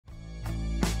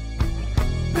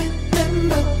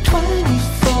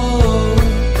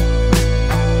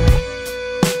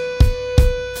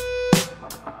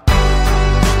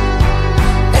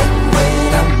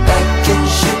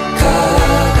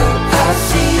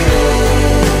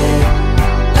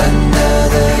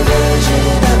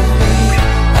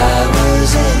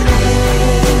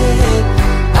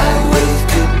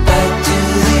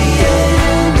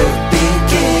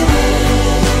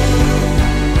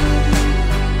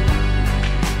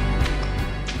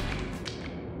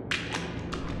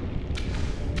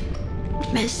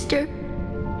Mister?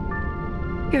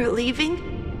 You're leaving?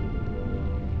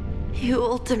 You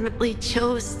ultimately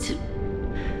chose to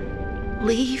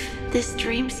leave this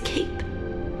dreamscape?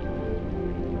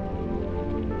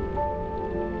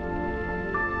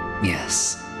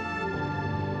 Yes.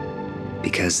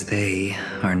 Because they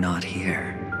are not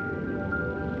here.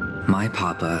 My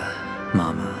papa,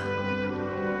 mama,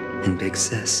 and big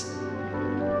sis.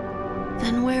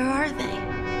 Then where are they?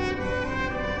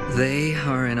 They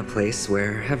are in a place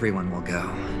where everyone will go.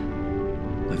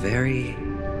 A very,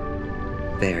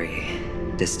 very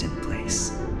distant place.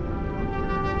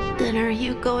 Then are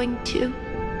you going to?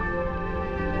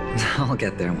 I'll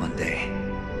get there one day.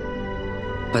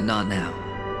 But not now.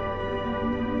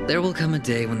 There will come a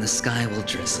day when the sky will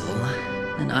drizzle,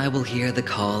 and I will hear the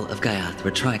call of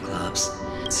Gaiathra Triclops.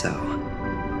 So,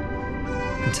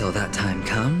 until that time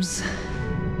comes,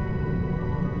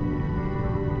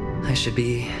 I should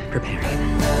be preparing.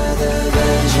 Another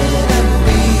version of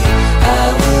me,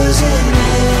 I was in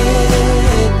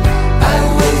it. I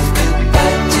waved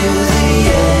goodbye to the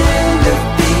end of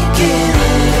beginning.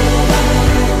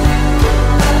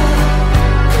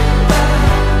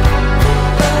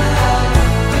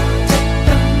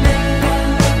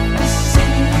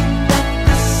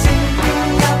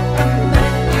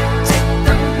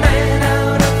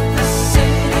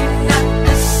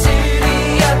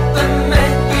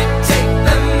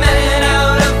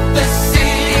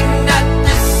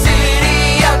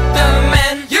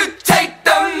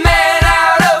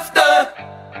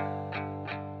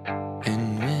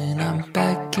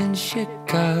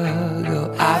 Chicago,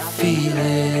 I feel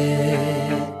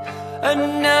it.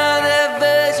 Another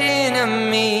version of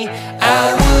me,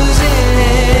 I was in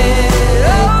it.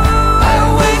 Oh, I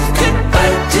waved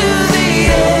goodbye to the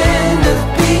end of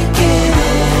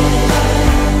beginning.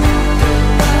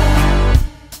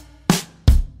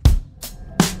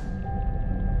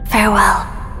 Farewell,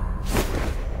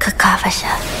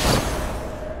 Kakavasha.